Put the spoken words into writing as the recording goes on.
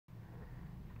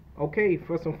Okay,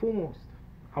 first and foremost,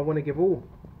 I want to give all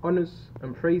honors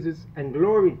and praises and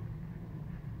glory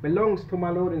belongs to my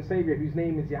Lord and Savior, whose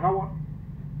name is Yahweh,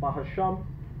 Bahasham,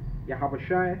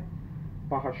 Yahabashai,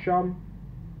 Bahasham,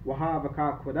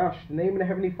 Wahabaka Kodash. The name of the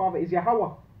Heavenly Father is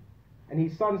Yahweh, and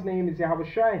his son's name is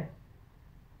Yahabashai,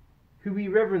 who we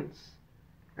reverence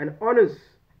and honors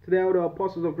to the elder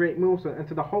apostles of Great Millstone, and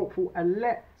to the hopeful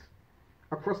elect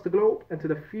across the globe, and to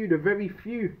the few, the very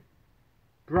few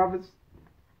brothers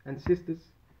and sisters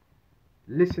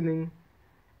listening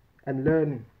and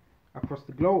learning across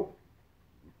the globe.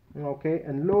 Okay,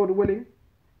 and Lord willing,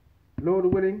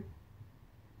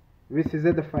 this is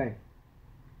edifying.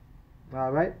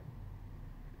 Alright,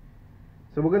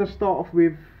 so we're going to start off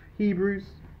with Hebrews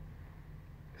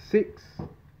 6,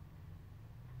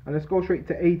 and let's go straight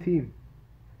to 18.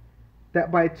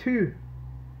 That by two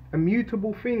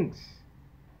immutable things.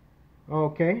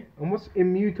 Okay, and what's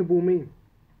immutable mean?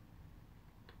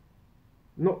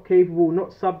 Not capable,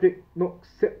 not subject, not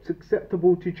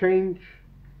acceptable to change.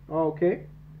 Okay,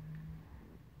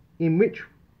 in which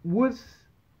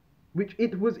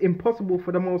it was impossible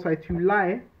for the Most High to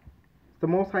lie. The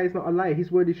Most High is not a liar,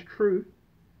 his word is true,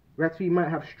 that we might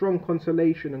have strong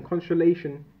consolation, and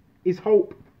consolation is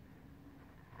hope.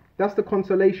 That's the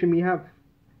consolation we have,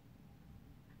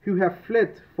 who have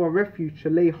fled for refuge to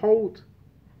lay hold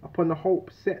upon the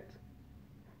hope set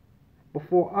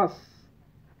before us.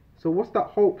 So what's that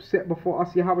hope set before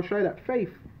us? Yahabashai, that faith.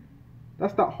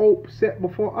 That's that hope set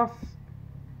before us.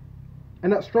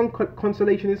 And that strong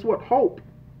consolation is what? Hope.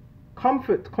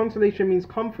 Comfort. Consolation means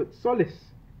comfort,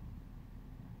 solace.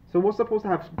 So we're supposed to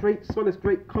have great solace,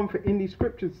 great comfort in these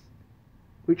scriptures,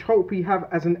 which hope we have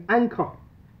as an anchor.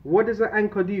 What does an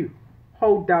anchor do?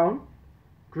 Hold down,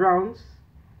 grounds.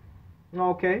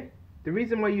 Okay. The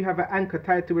reason why you have an anchor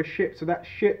tied to a ship, so that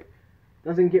ship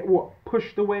doesn't get what?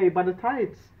 Pushed away by the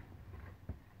tides.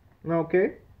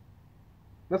 Okay.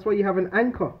 That's why you have an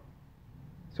anchor.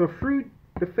 So through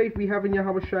the faith we have in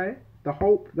Yahabashai, the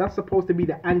hope, that's supposed to be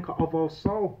the anchor of our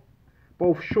soul,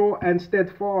 both sure and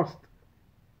steadfast.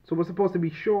 So we're supposed to be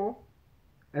sure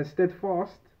and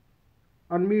steadfast,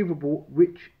 unmovable,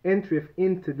 which entereth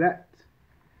into that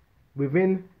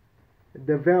within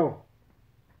the veil.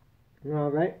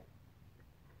 Alright.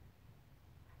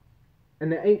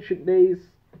 In the ancient days,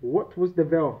 what was the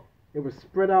veil? It was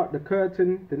spread out, the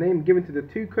curtain, the name given to the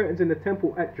two curtains in the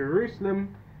temple at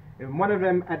Jerusalem, and one of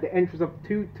them at the entrance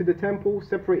to the temple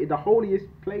separated the holiest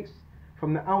place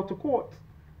from the outer court.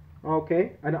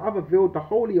 Okay, and the other veiled the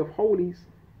holy of holies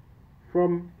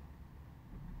from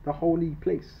the holy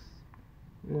place.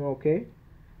 Okay,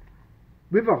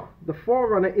 whither the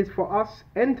forerunner is for us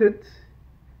entered,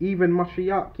 even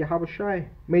Mashiach Yahabashai,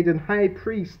 made an high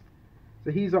priest.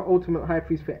 So he's our ultimate high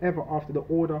priest forever after the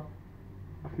order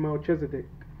of Melchizedek.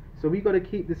 So we got to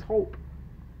keep this hope,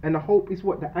 and the hope is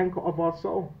what? The anchor of our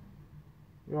soul.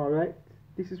 Alright,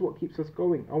 this is what keeps us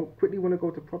going. I quickly want to go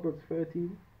to Proverbs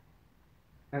 13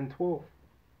 and 12.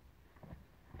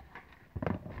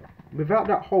 Without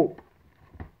that hope,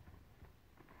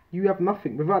 you have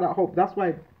nothing. Without that hope, that's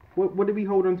why, what do we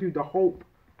hold on to? The hope,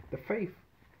 the faith.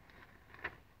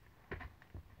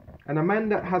 And a man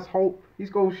that has hope,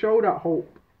 he's going to show that hope.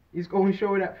 He's going to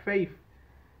show that faith.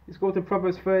 Let's go to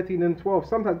Proverbs 13 and 12.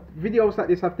 Sometimes videos like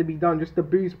this have to be done just to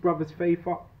boost brothers' faith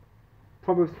up.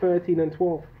 Proverbs 13 and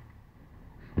 12.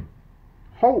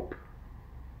 Hope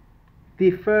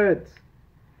deferred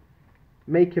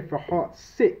maketh a heart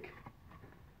sick.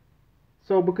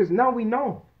 So because now we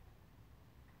know.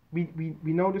 We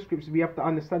know the scriptures, we have the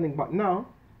understanding, but now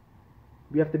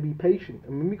we have to be patient.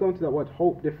 And when we go into that word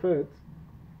hope deferred,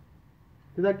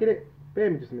 did I get it?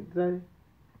 Bear me just a minute. Did I?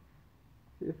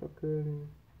 See if I can.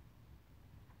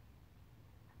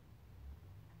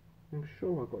 I'm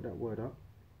sure I got that word up.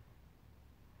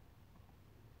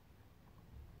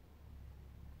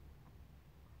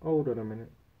 Hold on a minute.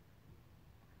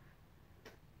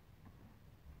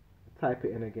 Type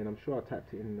it in again. I'm sure I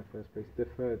typed it in the first place.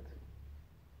 Deferred.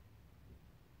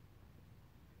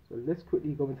 So let's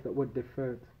quickly go into that word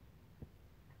deferred.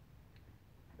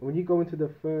 When you go into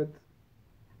deferred,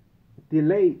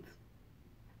 delayed.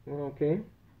 Okay.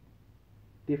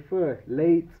 Deferred,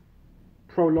 late,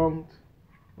 prolonged.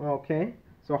 Okay.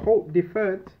 So hope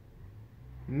deferred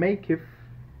maketh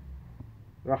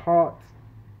the heart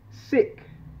sick,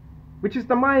 which is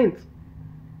the mind.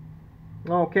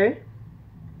 Okay.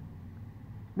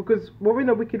 Because we're in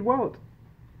a wicked world.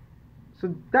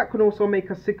 So that can also make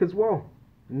us sick as well,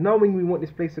 knowing we want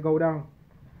this place to go down.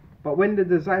 But when the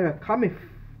desire cometh,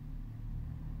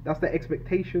 that's the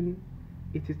expectation.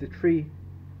 It is the tree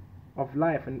of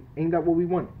life. And ain't that what we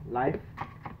want? Life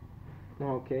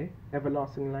Okay,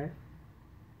 everlasting life.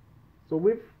 So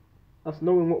with us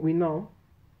knowing what we know,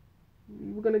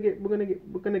 we're gonna get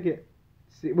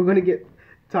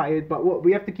tired. But what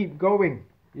we have to keep going.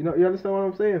 You understand what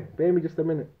I'm saying? Bear me just a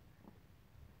minute.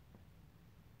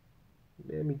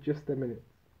 Bear me just a minute.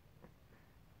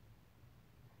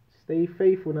 Stay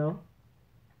faithful now.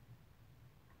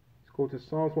 Let's go to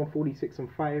Psalms 146 and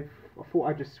 5. I thought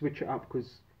I'd just switch it up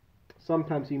because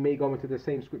sometimes you may go into the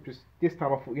same scriptures. This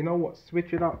time I thought, you know what?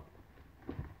 Switch it up.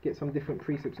 Get some different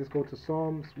precepts. Let's go to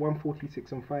Psalms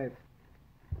 146 and 5.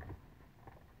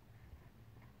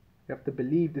 You have to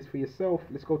believe this for yourself.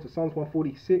 Let's go to Psalms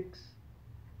 146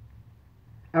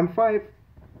 and 5.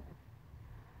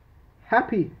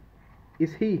 Happy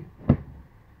is he.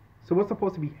 So we're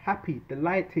supposed to be happy,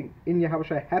 delighting in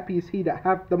Yahushua. Happy is he that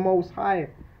hath the Most High.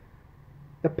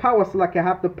 The power, so like I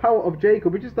have the power of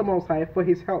Jacob, which is the Most High, for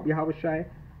his help, Yahushua,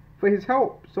 for his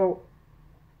help. So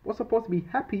we're supposed to be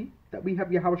happy that we have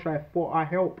Yahushua for our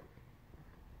help.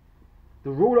 The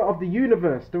ruler of the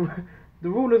universe, the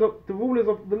rulers of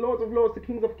the Lords of Lords, the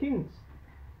Kings of Kings.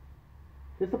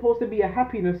 There's supposed to be a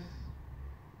happiness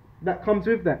that comes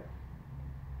with that.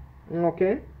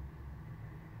 Okay?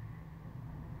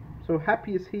 So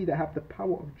happy is he that hath the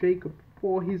power of Jacob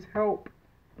for his help,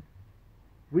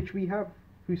 which we have,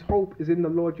 whose hope is in the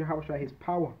Lord Yahushua, his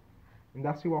power. And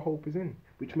that's who our hope is in,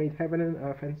 which made heaven and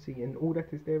earth and sea, and all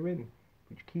that is therein,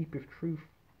 which keepeth truth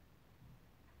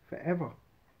forever,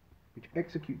 which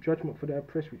execute judgment for the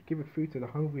oppressed, which giveth food to the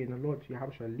hungry, and the Lord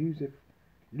Yahushua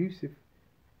looseth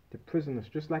the prisoners,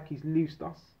 just like he's loosed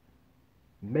us,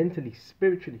 mentally,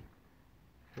 spiritually.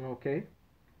 Okay?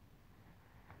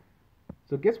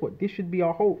 So guess what? This should be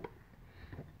our hope.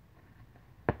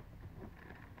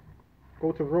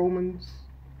 Go to Romans.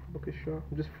 Look at sure.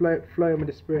 I'm just flowing with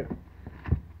the Spirit.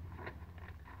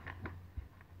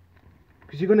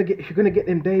 Because you're gonna get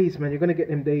them days, man. You're gonna get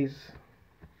them days.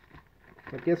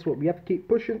 But guess what? We have to keep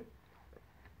pushing.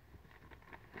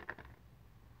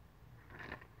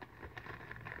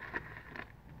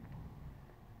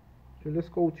 So let's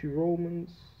go to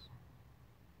Romans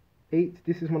 8.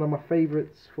 This is one of my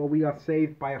favorites. For we are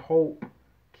saved by hope.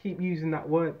 Keep using that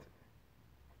word.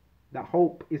 That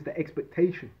hope is the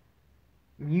expectation.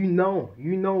 You know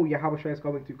Yahushua is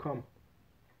going to come.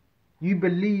 You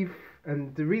believe,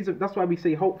 and the reason, that's why we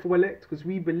say hopeful elect, because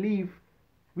we believe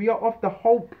we are of the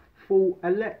hopeful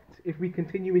elect if we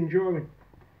continue enduring.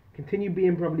 Continue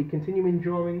being brotherly, continue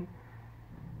enduring.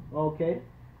 Okay?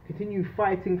 Continue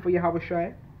fighting for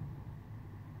Yahushua.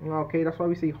 Okay, that's why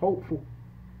we say hopeful.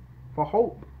 For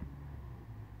hope.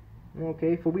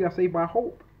 Okay, for we are saved by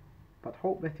hope. But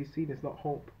hope that is seen is not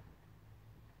hope.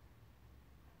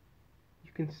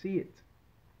 You can see it.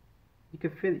 You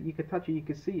can feel it, you can touch it, you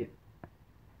can see it.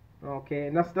 Okay,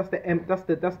 and that's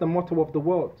the motto of the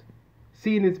world.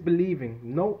 Seeing is believing.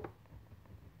 Nope.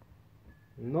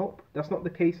 Nope. That's not the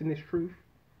case in this truth.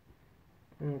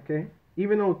 Okay.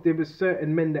 Even though there were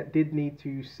certain men that did need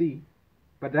to see,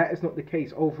 but that is not the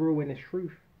case overall in this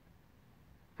truth.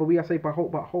 For we are saved by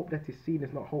hope, but hope that is seen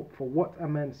is not hope. For what a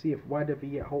man seeth, why doth he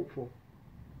yet hope for?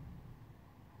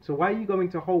 So why are you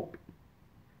going to hope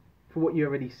for what you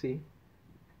already see?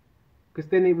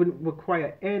 Because then it wouldn't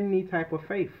require any type of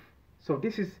faith. So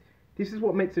this is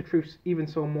what makes the truth even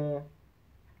so more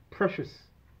precious.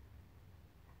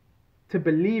 To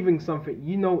believing something,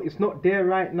 you know it's not there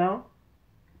right now,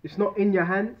 it's not in your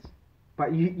hands,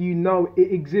 but you know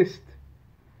it exists.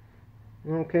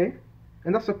 Okay?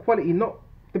 And that's a quality. Not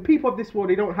the people of this world,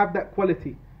 they don't have that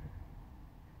quality.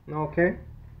 Okay?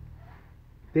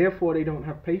 Therefore they don't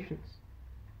have patience.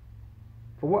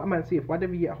 For what a man seeth, why do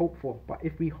we yet hope for? But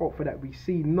if we hope for that we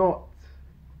see not,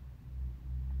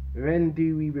 then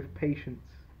do we with patience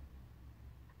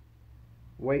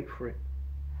wait for it.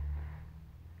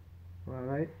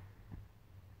 Alright?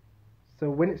 So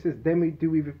when it says, then we do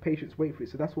we with patience wait for it,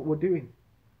 so that's what we're doing.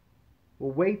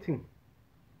 We're waiting.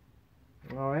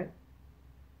 Alright?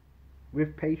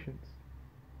 With patience.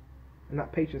 And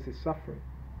that patience is suffering.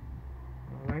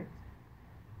 Alright?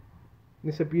 And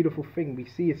it's a beautiful thing. We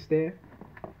see it's there.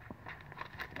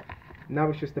 Now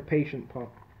it's just the patient part.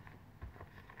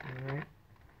 Alright?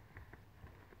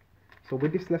 So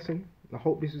with this lesson, I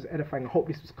hope this was edifying. I hope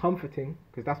this was comforting,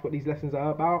 because that's what these lessons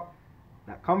are about.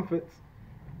 That comforts.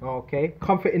 Okay?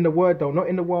 Comfort in the word though, not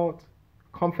in the world.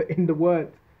 Comfort in the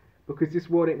word. Because this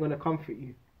world ain't going to comfort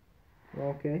you.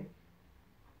 Okay?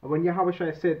 And when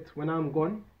Yahushua said, when I'm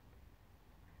gone,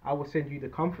 I will send you the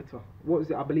comforter. What was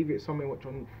it? I believe it's somewhere, what,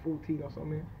 John 14 or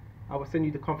something. I will send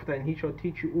you the comforter and he shall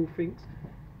teach you all things.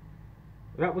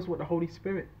 That was what the Holy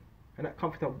Spirit. And that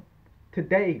comforter,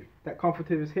 today, that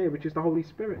comforter is here, which is the Holy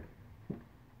Spirit.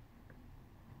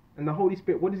 And the Holy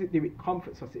Spirit, what does it do? It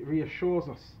comforts us, it reassures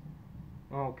us.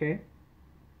 Okay?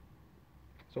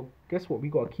 So guess what? We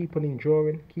got to keep on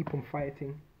enduring, keep on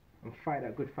fighting, and fight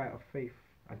that good fight of faith.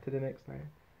 Until the next time,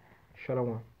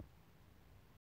 Shalom.